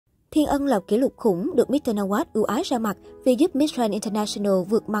Thiên Ân lập kỷ lục khủng được Mr. Nawat ưu ái ra mặt vì giúp Miss Grand International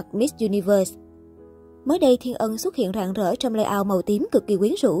vượt mặt Miss Universe. Mới đây, Thiên Ân xuất hiện rạng rỡ trong layout màu tím cực kỳ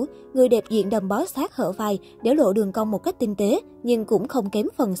quyến rũ. Người đẹp diện đầm bó sát hở vai, để lộ đường cong một cách tinh tế, nhưng cũng không kém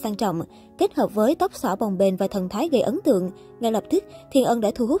phần sang trọng. Kết hợp với tóc xõa bồng bềnh và thần thái gây ấn tượng, ngay lập tức, Thiên Ân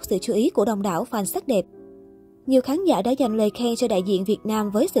đã thu hút sự chú ý của đông đảo fan sắc đẹp. Nhiều khán giả đã dành lời khen cho đại diện Việt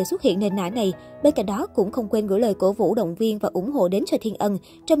Nam với sự xuất hiện nền nã này. Bên cạnh đó cũng không quên gửi lời cổ vũ động viên và ủng hộ đến cho Thiên Ân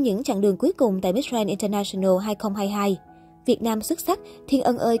trong những chặng đường cuối cùng tại Miss Grand International 2022. Việt Nam xuất sắc, Thiên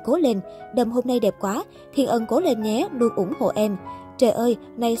Ân ơi cố lên, đầm hôm nay đẹp quá, Thiên Ân cố lên nhé, luôn ủng hộ em. Trời ơi,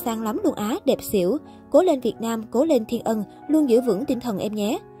 nay sang lắm luôn á, đẹp xỉu. Cố lên Việt Nam, cố lên Thiên Ân, luôn giữ vững tinh thần em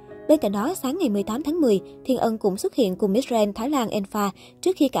nhé. Bên cạnh đó, sáng ngày 18 tháng 10, Thiên Ân cũng xuất hiện cùng Miss Grand Thailand Engfa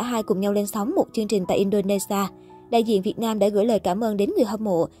trước khi cả hai cùng nhau lên sóng một chương trình tại Indonesia. Đại diện Việt Nam đã gửi lời cảm ơn đến người hâm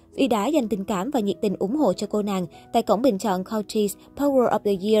mộ vì đã dành tình cảm và nhiệt tình ủng hộ cho cô nàng tại cổng bình chọn Country's Power of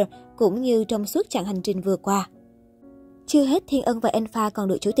the Year cũng như trong suốt chặng hành trình vừa qua. Chưa hết, Thiên Ân và Engfa còn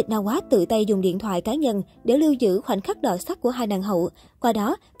được Chủ tịch Nawat tự tay dùng điện thoại cá nhân để lưu giữ khoảnh khắc đỏ sắc của hai nàng hậu. Qua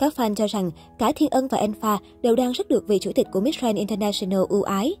đó, các fan cho rằng cả Thiên Ân và Engfa đều đang rất được vị Chủ tịch của Miss Grand International ưu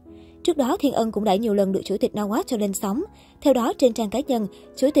ái. Trước đó, Thiên Ân cũng đã nhiều lần được Chủ tịch Nawat cho lên sóng. Theo đó, trên trang cá nhân,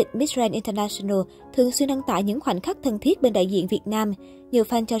 Chủ tịch Miss Grand International thường xuyên đăng tải những khoảnh khắc thân thiết bên đại diện Việt Nam. Nhiều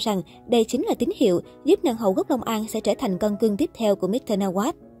fan cho rằng đây chính là tín hiệu giúp nàng hậu gốc Long An sẽ trở thành con cưng tiếp theo của Mr.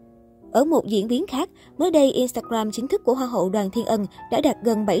 Nawat. Ở một diễn biến khác, mới đây Instagram chính thức của Hoa hậu Đoàn Thiên Ân đã đạt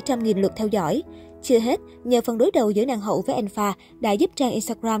gần 700.000 lượt theo dõi. Chưa hết, nhờ phần đối đầu giữa nàng hậu với Engfa đã giúp trang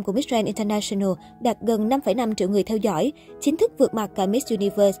Instagram của Miss Grand International đạt gần 5,5 triệu người theo dõi, chính thức vượt mặt cả Miss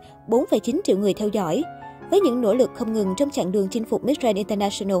Universe 4,9 triệu người theo dõi. Với những nỗ lực không ngừng trong chặng đường chinh phục Miss Grand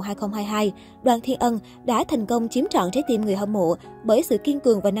International 2022, Đoàn Thiên Ân đã thành công chiếm trọn trái tim người hâm mộ bởi sự kiên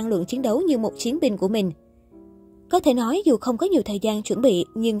cường và năng lượng chiến đấu như một chiến binh của mình. Có thể nói dù không có nhiều thời gian chuẩn bị,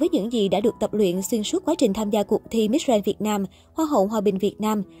 nhưng với những gì đã được tập luyện xuyên suốt quá trình tham gia cuộc thi Miss Grand Việt Nam, Hoa hậu Hòa bình Việt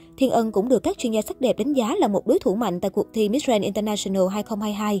Nam, Thiên Ân cũng được các chuyên gia sắc đẹp đánh giá là một đối thủ mạnh tại cuộc thi Miss Grand International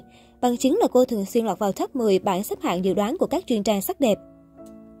 2022. Bằng chứng là cô thường xuyên lọt vào top 10 bảng xếp hạng dự đoán của các chuyên trang sắc đẹp.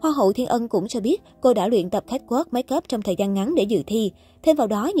 Hoa hậu Thiên Ân cũng cho biết cô đã luyện tập catwalk make-up trong thời gian ngắn để dự thi. Thêm vào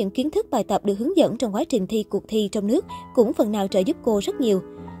đó, những kiến thức bài tập được hướng dẫn trong quá trình thi cuộc thi trong nước cũng phần nào trợ giúp cô rất nhiều.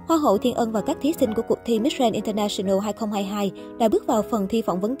 Hoa hậu Thiên Ân và các thí sinh của cuộc thi Miss Grand International 2022 đã bước vào phần thi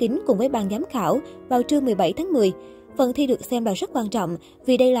phỏng vấn kín cùng với ban giám khảo vào trưa 17 tháng 10. Phần thi được xem là rất quan trọng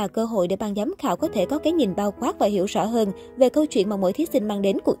vì đây là cơ hội để ban giám khảo có thể có cái nhìn bao quát và hiểu rõ hơn về câu chuyện mà mỗi thí sinh mang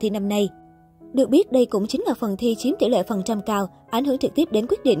đến cuộc thi năm nay. Được biết, đây cũng chính là phần thi chiếm tỷ lệ phần trăm cao, ảnh hưởng trực tiếp đến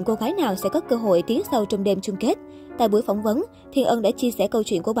quyết định cô gái nào sẽ có cơ hội tiến sâu trong đêm chung kết. Tại buổi phỏng vấn, Thiên Ân đã chia sẻ câu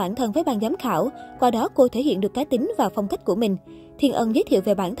chuyện của bản thân với ban giám khảo, qua đó cô thể hiện được cá tính và phong cách của mình. Thiên Ân giới thiệu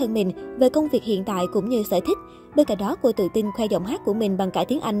về bản thân mình, về công việc hiện tại cũng như sở thích. Bên cạnh đó, cô tự tin khoe giọng hát của mình bằng cả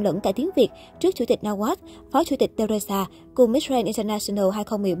tiếng Anh lẫn cả tiếng Việt trước Chủ tịch Nawat, Phó Chủ tịch Teresa cùng Miss Grand International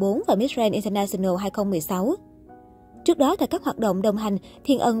 2014 và Miss Grand International 2016. Trước đó, tại các hoạt động đồng hành,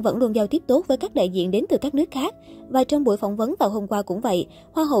 Thiên Ân vẫn luôn giao tiếp tốt với các đại diện đến từ các nước khác. Và trong buổi phỏng vấn vào hôm qua cũng vậy,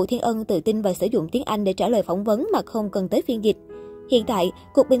 Hoa hậu Thiên Ân tự tin và sử dụng tiếng Anh để trả lời phỏng vấn mà không cần tới phiên dịch. Hiện tại,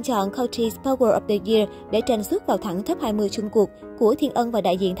 cuộc bình chọn Country's Power of the Year để tranh xuất vào thẳng top 20 chung cuộc của Thiên Ân và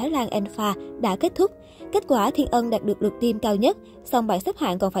đại diện Thái Lan Engfa đã kết thúc. Kết quả, Thiên Ân đạt được lượt tim cao nhất, song bảng xếp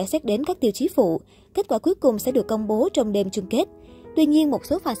hạng còn phải xét đến các tiêu chí phụ. Kết quả cuối cùng sẽ được công bố trong đêm chung kết. Tuy nhiên, một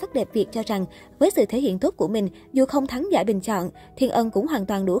số fan sắc đẹp Việt cho rằng, với sự thể hiện tốt của mình, dù không thắng giải bình chọn, Thiên Ân cũng hoàn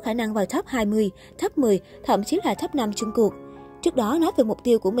toàn đủ khả năng vào top 20, top 10, thậm chí là top 5 chung cuộc. Trước đó, nói về mục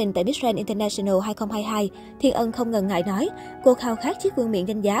tiêu của mình tại Miss Grand International 2022, Thiên Ân không ngần ngại nói, cô khao khát chiếc vương miện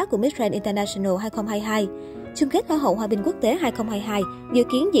danh giá của Miss Grand International 2022. Chung kết Hoa hậu Hòa bình quốc tế 2022 dự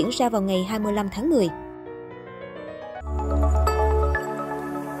kiến diễn ra vào ngày 25 tháng 10.